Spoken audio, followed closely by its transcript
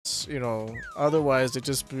you know, otherwise it'd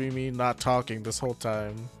just be me not talking this whole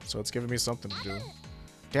time. So it's giving me something to do.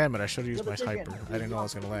 Damn it, I should've used my hyper. I didn't know I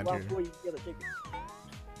was gonna land here.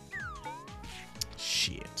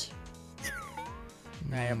 Shit.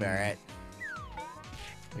 Nah, you'll be alright.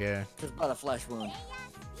 Yeah. Just about a flesh wound.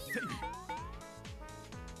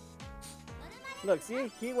 Look, see?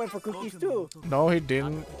 He went for cookies too. No, he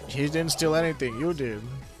didn't. He didn't steal anything. You did.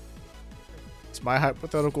 It's my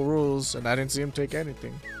hypothetical rules, and I didn't see him take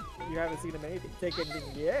anything. You haven't seen him take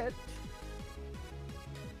anything yet.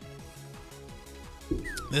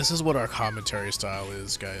 This is what our commentary style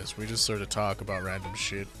is, guys. We just sort of talk about random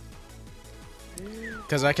shit.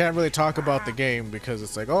 Because I can't really talk about the game because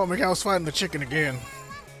it's like, oh, Miguel's fighting the chicken again.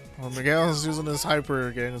 Or Miguel's using his hyper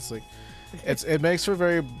again. It's like, it makes for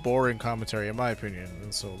very boring commentary, in my opinion.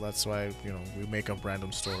 And so that's why, you know, we make up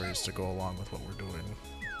random stories to go along with what we're doing.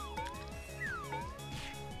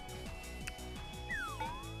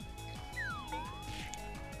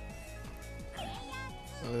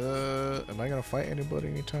 Am I gonna fight anybody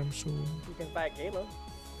anytime soon? You can fight Caleb.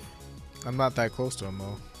 I'm not that close to him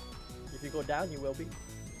though. If you go down, you will be.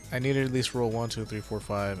 I need to at least roll 1, 2, 3, 4,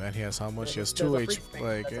 5, and he has how much? He has 2 HP.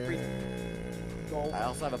 Like, I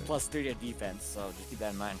also have a +3 to defense, so just keep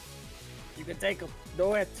that in mind. You can take him.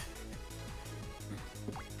 Do it.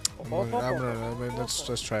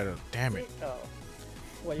 Let's try to. Damn it.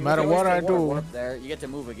 Well, No matter what I do. Warp there, you get to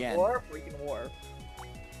move again. Warp, we can warp.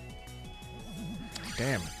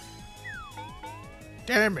 Damn it.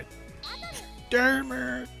 Damn it. Damn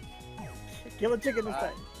it. Kill a chicken this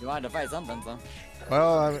time. You wanted to fight something, so.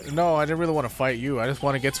 Well, no, I didn't really want to fight you. I just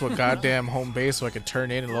want to get to a goddamn home base so I can turn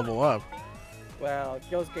in and level up. Well,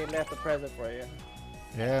 Kyosuke left a present for you.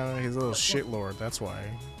 Yeah, he's a little shitlord, that's why.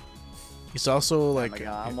 He's also like... Oh my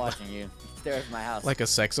God, I'm watching you. Stare at my house. Like a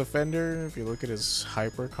sex offender, if you look at his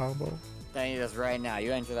hyper combo. Telling you this right now.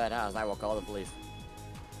 You enter that house, I will call the police.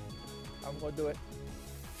 I'm gonna do it.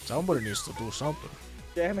 Somebody needs to do something.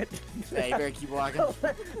 Damn it. Yeah, you better keep walking.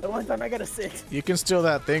 The one time I got a 6. You can steal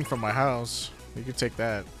that thing from my house. You can take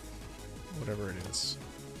that. Whatever it is.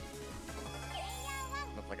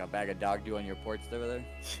 Looks like a bag of dog do on your porch over there.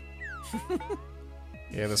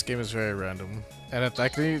 Yeah, this game is very random. And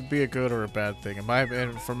that can be a good or a bad thing.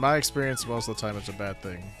 And from my experience, most of the time it's a bad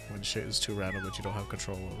thing. When shit is too random that you don't have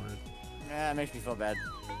control over it. Yeah, it makes me feel bad.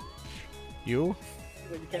 You?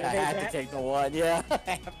 I have to take the 1, yeah. I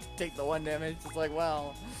have to take the 1 damage. It's like,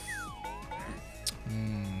 well.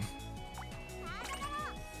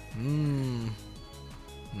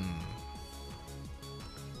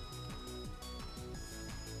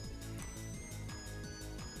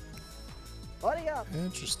 Hurry up!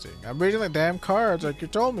 Interesting. I'm reading the damn cards like you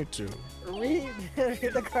told me to. Read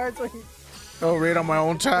the cards when you... Oh, read on my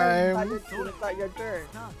own time? It's not your turn.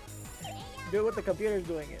 Do it with the computer's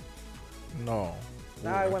doing it. No.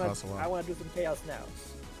 Now I wanna do some chaos now.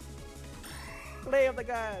 Play of the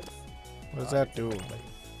gods! What does that do?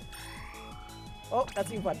 Oh, that's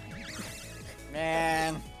even fun.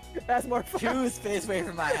 Man. That's more fun. 2 spaces away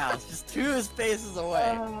from my house. Just 2 spaces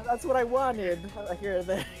away. That's what I wanted. Here,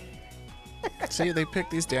 there. See, they pick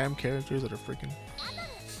these damn characters that are freaking...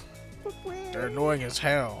 They're annoying as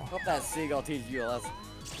hell. Hope that seagull teaches you a lesson.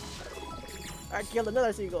 I killed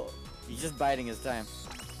another seagull. He's just biding his time.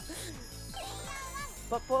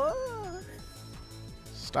 Papa.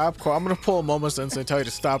 Stop. I'm gonna pull a Momo Sensei and tell you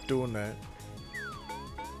to stop doing that.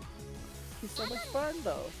 He's so much fun,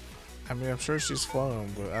 though. I mean, I'm sure she's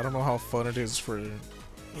fun, but I don't know how fun it is for...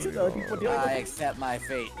 I accept my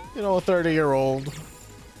fate. You know, a 30-year-old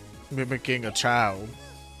mimicking a child.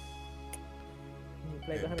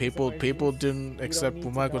 People didn't accept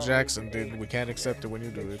what Michael Jackson did. We can't accept it when you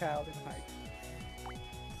do it.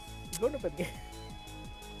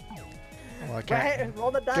 Oh, I can't. Roll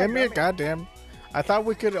the dice. Give me a goddamn... I thought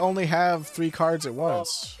we could only have 3 cards at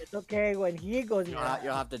once. It's okay when he goes. You'll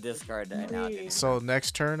have to discard that now. So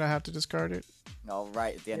next turn I have to discard it? No,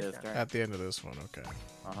 right at the end of this turn. At the end of this one, okay.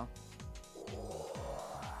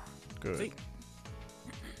 Good. See?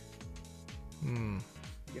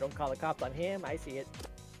 You don't call the cops on him, I see it.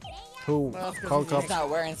 Who? Well, Call he's cops? not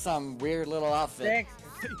wearing some weird little outfit.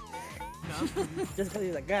 Just because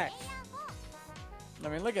he's a guy. I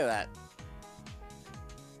mean, look at that.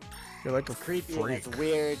 You're like a Creepy. freak. It's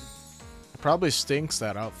weird. It probably stinks,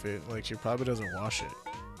 that outfit. Like, she probably doesn't wash it.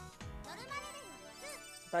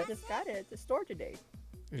 I just got it at the store today.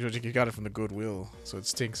 You got it from the Goodwill, so it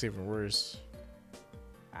stinks even worse.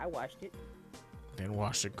 I washed it. Didn't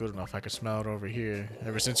wash it good enough. I could smell it over here.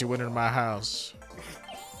 Ever since you went into my house.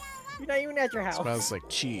 You're not even at your house. It smells like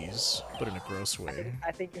cheese, but in a gross way.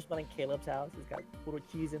 I think you're smelling Caleb's house. He's got little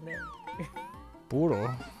cheese in there.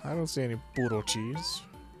 Burro? I don't see any burro cheese.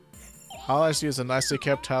 All I see is a nicely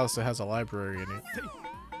kept house that has a library in it.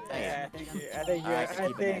 Yeah, I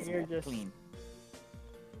think you're just clean.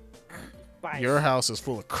 fine. Your house is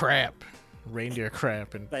full of crap. Reindeer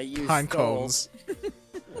crap and That you pine stole. cones.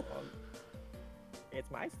 It's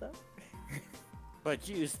my stuff. But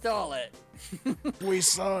you stole it. We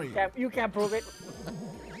saw you. You can't prove it.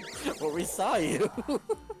 Well, we saw you.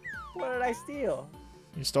 What did I steal?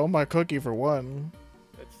 You stole my cookie for one.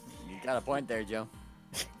 You got a point there, Joe.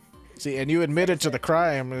 See, and you admitted to the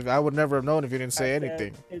crime. I would never have known if you didn't say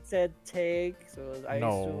anything. It said take, so I No,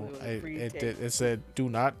 assumed it was free take. it said do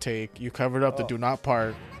not take. You covered up the do not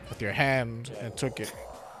part with your hand and took it.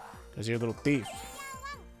 Because you're a little thief.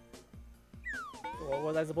 Well,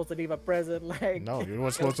 was I supposed to leave a present? Like No, you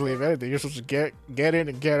weren't supposed to leave anything. You're supposed to get in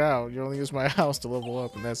and get out. You only use my house to level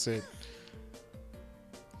up, and that's it.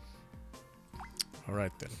 All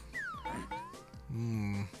right then.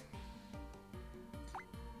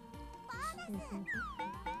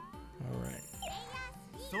 All right.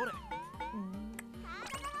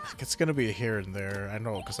 It's gonna be a here and there. I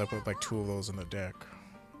know, because I put like 2 of those in the deck.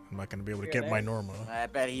 I'm not gonna be able to get my normal. I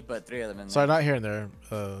bet he put 3 of them in there. Sorry, not here and there.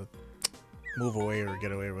 Move away or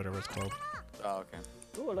get away or whatever it's called. Oh, okay.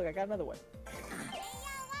 Ooh, look, I got another one.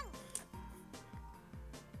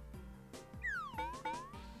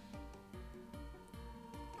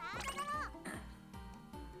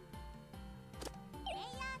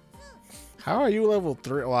 How are you level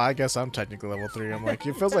 3? Well, I guess I'm technically level 3. I'm like,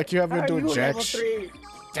 it feels like you haven't been doing jack level 3?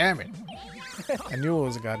 Damn it. I knew it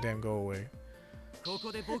was a goddamn go away.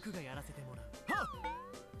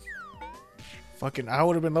 Fucking, I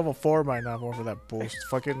would have been level 4 by now more for that bullshit.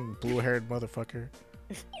 Fucking blue-haired motherfucker.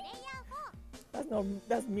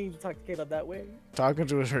 That's mean to talk to Caleb that way. Talking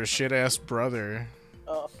to her shit-ass brother,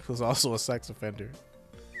 Oh, who's also a sex offender.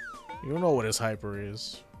 You don't know what his hyper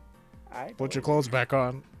is. I Put your clothes back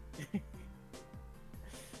on.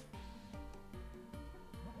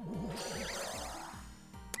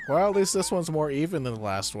 Well, at least this one's more even than the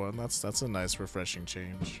last one. That's a nice, refreshing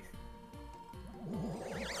change.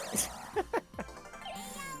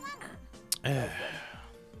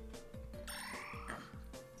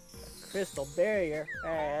 Crystal barrier.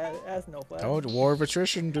 That's no fun. Oh, war of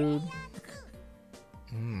attrition, dude.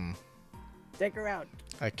 Take her out.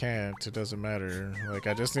 I can't. It doesn't matter. Like,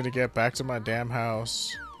 I just need to get back to my damn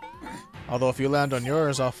house. Although, if you land on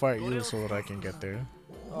yours, I'll fight you so that I can get there.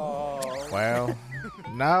 Oh. Well,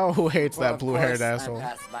 now who hates Well, that of blue-haired course, I'm asshole?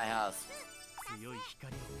 past my house.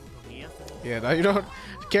 Yeah, now you don't.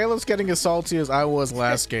 Caleb's getting as salty as I was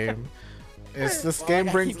last game. It's this Well, game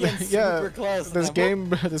I brings keep getting yeah. super close, This and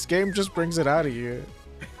I'm- this game just brings it out of you.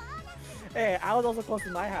 Hey, I was also close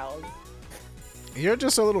to my house. You're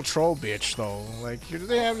just a little troll bitch, though. Like, you're just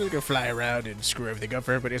gonna fly around and screw everything up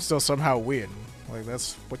for everybody and still somehow win. Like,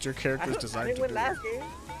 that's what your I character's designed didn't to win do. last game.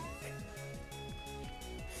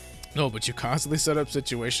 No, but you constantly set up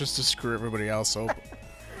situations to screw everybody else over. And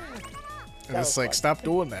That it's was like, fun. stop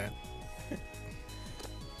doing that.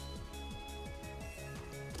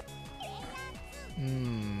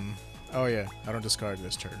 Oh yeah, I don't discard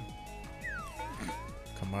this turn.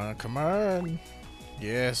 Come on, come on.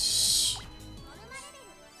 Yes.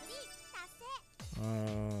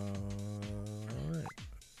 Alright.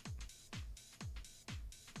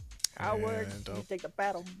 Howard, And, you take the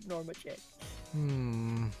battle Norma check.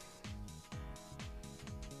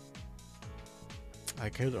 I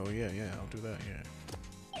could, oh yeah, I'll do that,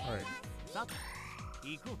 yeah. Alright.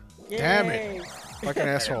 Yay! Damn it. Fucking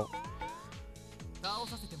asshole.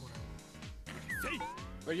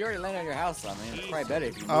 But you already landed on your house, so I mean, it's probably better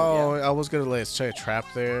if you move, Oh, yeah. I was gonna lay a trap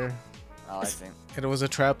there. Oh, I see. And it was a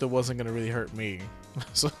trap that wasn't gonna really hurt me.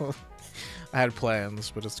 So I had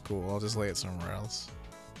plans, but it's cool. I'll just lay it somewhere else.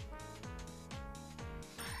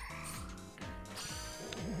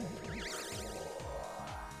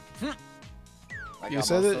 Like You how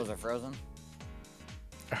said most it- of those are frozen.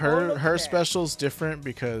 Oh, Her look her at that. special's different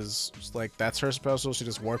because like that's her special. She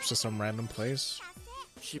just warps to some random place.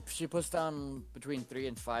 She puts down between 3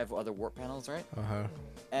 and 5 other warp panels, right? Uh huh.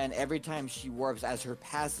 And every time she warps as her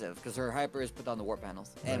passive, because her hyper is put on the warp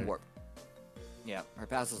panels and Right. warp. Yeah, her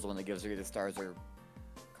passive is the one that gives her either stars or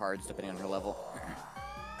cards depending on her level.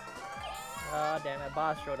 Oh, damn it.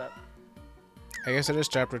 Boss showed up. I guess it is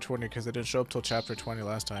chapter 20 because it didn't show up till chapter 20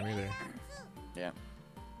 last time either. Yeah.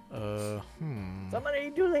 Somebody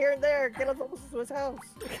do here and there. Get us almost to his house.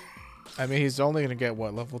 I mean, he's only gonna get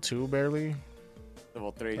what, level 2 barely?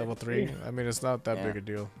 Level 3. Level 3? I mean, it's not that Yeah. big a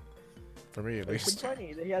deal. For me, at It's least. been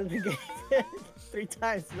funny that he hasn't been getting 3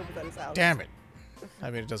 times. He's almost at his house. Damn it. I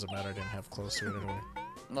mean, it doesn't matter. I didn't have close to it anyway.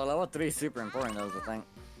 No, level 3 is super important though, is the thing.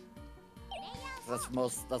 That's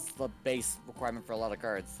the base requirement for a lot of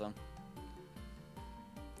cards, so.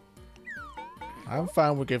 I'm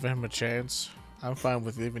fine with giving him a chance. I'm fine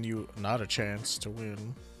with giving you not a chance to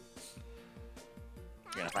win.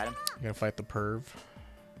 You gonna fight him? You're gonna fight the perv.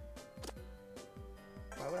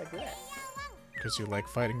 Why would I do that? Because you like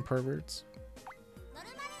fighting perverts?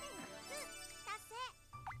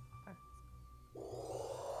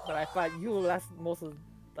 But I fought you most of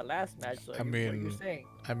the last match, so I what are you mean,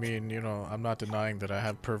 saying? you know, I'm not denying that I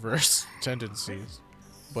have perverse tendencies.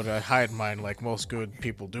 But I hide mine like most good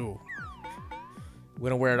people do. We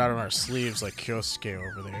don't wear it out on our sleeves like Kyosuke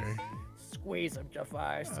over there. Squeeze him,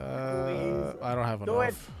 Jafar. Squeeze. I don't have Do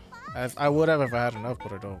enough. I would have if I had enough,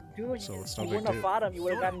 but I don't. Dude, So it's no you big wouldn't have deal. fought him. You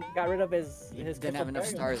would have got rid of his Didn't have enough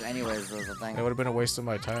stars anyways, was the thing. It would have been a waste of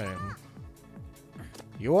my time.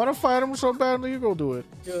 You want to fight him so badly, you go do it.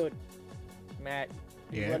 Dude, Matt,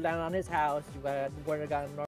 you Yeah. went down on his house. You would have gotten